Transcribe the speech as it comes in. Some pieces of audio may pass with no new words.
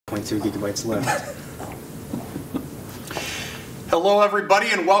0.2 gigabytes left. Hello everybody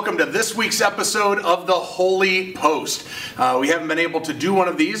and welcome to this week's episode of the Holy Post. We haven't been able to do one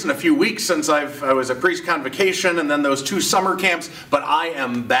of these in a few weeks since I was at priest convocation and then those 2 summer camps, but I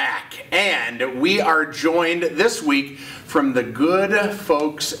am back. And we are joined this week from the good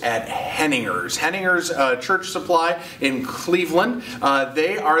folks at Henninger's. Henninger's Church Supply in Cleveland.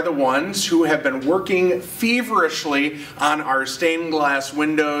 They are the ones who have been working feverishly on our stained glass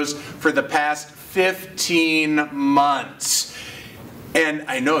windows for the past 15 months. And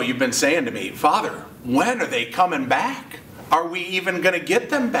I know you've been saying to me, Father, when are they coming back? Are we even going to get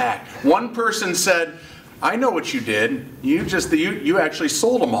them back? One person said, I know what you did. You actually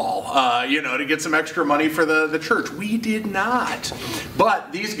sold them all, to get some extra money for the church. We did not.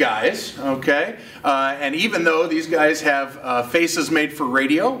 But these guys, okay, and even though these guys have faces made for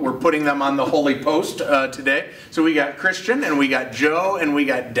radio, we're putting them on the Holy Post today. So we got Christian, and we got Joe, and we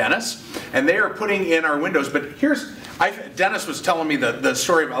got Dennis, and they are putting in our windows. But Dennis was telling me the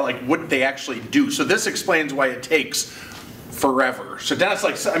story about like what they actually do. So this explains why it takes forever. So Dennis,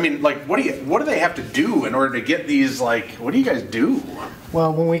 what do they have to do in order to get these? What do you guys do?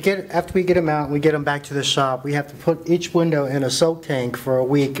 Well, after we get them out and we get them back to the shop, we have to put each window in a soak tank for a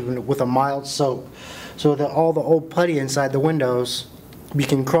week with a mild soap, so that all the old putty inside the windows, you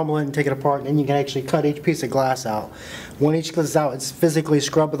can crumble it and take it apart, and then you can actually cut each piece of glass out. When each glass is out, it's physically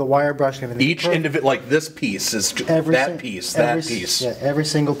scrubbed with a wire brush and everything. Each individual, like this piece is that piece. Yeah, every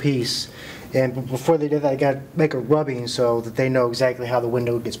single piece. And before they do that, I got to make a rubbing so that they know exactly how the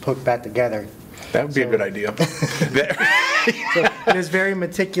window gets put back together. That would be a good idea. So it is very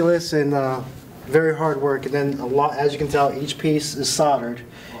meticulous and very hard work. And then as you can tell, each piece is soldered.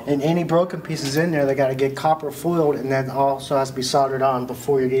 And any broken pieces in there, they got to get copper foiled, and then also has to be soldered on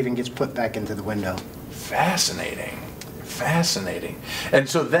before it even gets put back into the window. Fascinating. And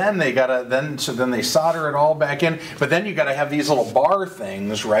so then they solder it all back in, but then you got to have these little bar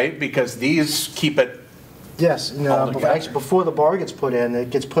things, right? Because these keep it. Yes, actually before the bar gets put in, it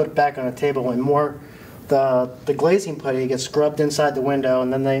gets put back on a table, and the glazing putty gets scrubbed inside the window,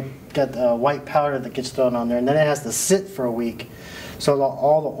 and then they got the white powder that gets thrown on there, and then it has to sit for a week. So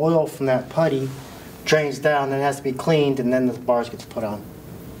all the oil from that putty drains down, then it has to be cleaned, and then the bars gets put on.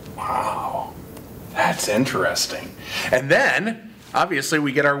 Wow. That's interesting. And then, obviously,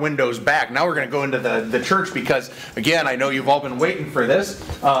 we get our windows back. Now we're going to go into the church because, again, I know you've all been waiting for this.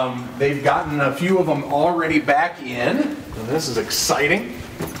 They've gotten a few of them already back in. And this is exciting.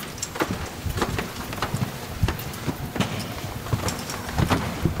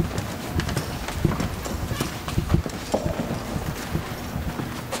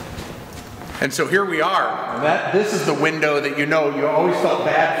 And so here we are. This is the window that you always felt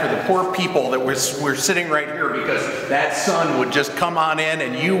bad for the poor people that were sitting right here, because that sun would just come on in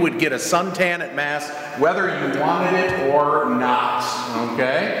and you would get a suntan at Mass whether you wanted it or not,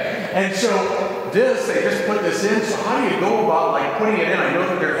 okay? And so they just put this in. So how do you go about putting it in? I know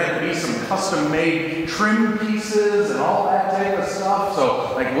that there had to be some custom-made trim pieces and all that type of stuff.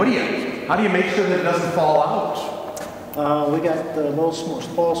 So how do you make sure that it doesn't fall out? We got the little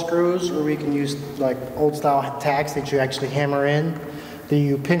small screws, or we can use old style tacks that you actually hammer in. Then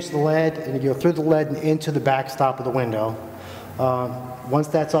you pinch the lead and you go through the lead and into the backstop of the window. Once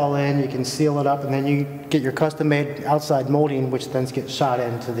that's all in, you can seal it up, and then you get your custom made outside molding, which then gets shot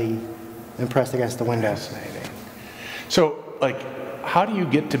into and pressed against the window. Fascinating. So, how do you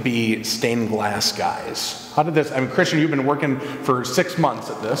get to be stained glass guys? How did this? Christian, you've been working for 6 months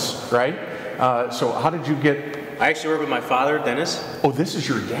at this, right? So how did you get? I actually work with my father, Dennis. Oh, this is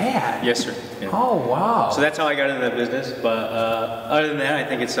your dad? Yes, sir. Yeah. Oh, wow. So that's how I got into the business. But other than that, I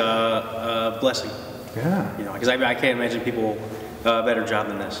think it's a blessing. Yeah. Because I can't imagine people a better job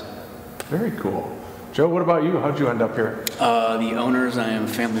than this. Very cool. Joe, what about you? How'd you end up here? The owners, I am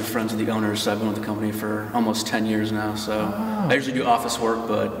family friends with the owners. So I've been with the company for almost 10 years now. So I usually do office work,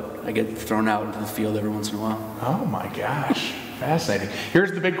 but I get thrown out into the field every once in a while. Oh my gosh. Fascinating.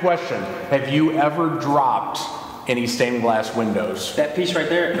 Here's the big question. Have you ever dropped any stained glass windows? That piece right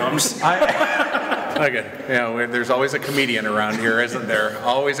there? No, I'm just... Okay. There's always a comedian around here, isn't there?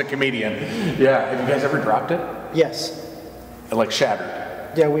 Always a comedian. Yeah. Have you guys ever dropped it? Yes.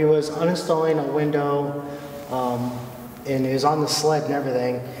 Shattered? Yeah, we was uninstalling a window, and it was on the sled and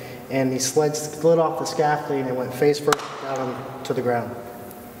everything, and the sled slid off the scaffolding and went face first down to the ground.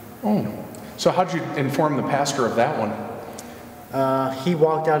 Oh. So how'd you inform the pastor of that one? He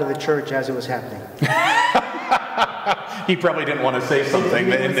walked out of the church as it was happening. He probably didn't want to say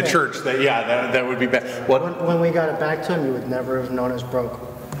something in the church that would be bad. When we got it back to him, he would never have known it was broke.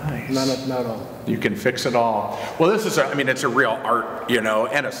 Nice. Not at all. You can fix it all. Well, this is, it's a real art,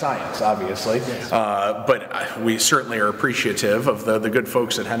 and a science, obviously. Yes. But we certainly are appreciative of the good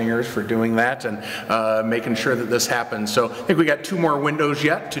folks at Henningers for doing that and making sure that this happens. So I think we got 2 more windows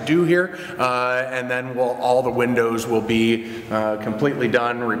yet to do here, and then all the windows will be completely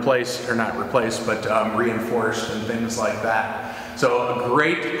done, replaced, or not replaced, but reinforced and things like that. So a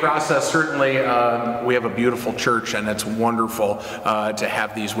great process. Certainly, we have a beautiful church, and it's wonderful to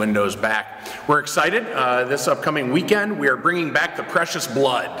have these windows back. We're excited. This upcoming weekend, we are bringing back the precious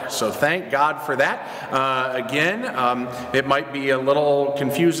blood. So thank God for that. Again, it might be a little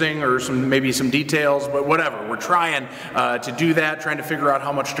confusing or maybe some details, but whatever. We're trying to do that, trying to figure out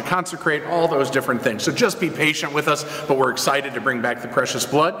how much to consecrate, all those different things. So just be patient with us, but we're excited to bring back the precious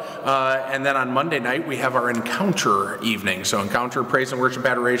blood. And then on Monday night, we have our encounter evening. So encounter, praise and worship,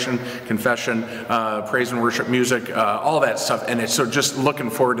 adoration, confession, praise and worship music, all that stuff. And so just looking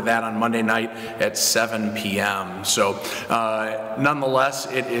forward to that on Monday night at 7 p.m. So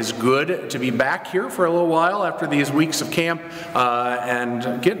nonetheless, it is good to be back here for a little while after these weeks of camp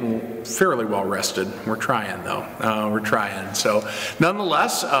and getting fairly well rested. We're trying, though. We're trying. So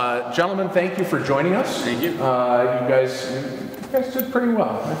nonetheless, gentlemen, thank you for joining us. Thank you. You guys did pretty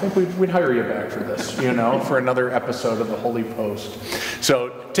well. I think we'd hire you back for this, for another episode of the Holy Post.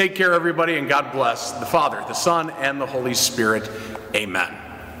 So take care, everybody, and God bless the Father, the Son, and the Holy Spirit. Amen.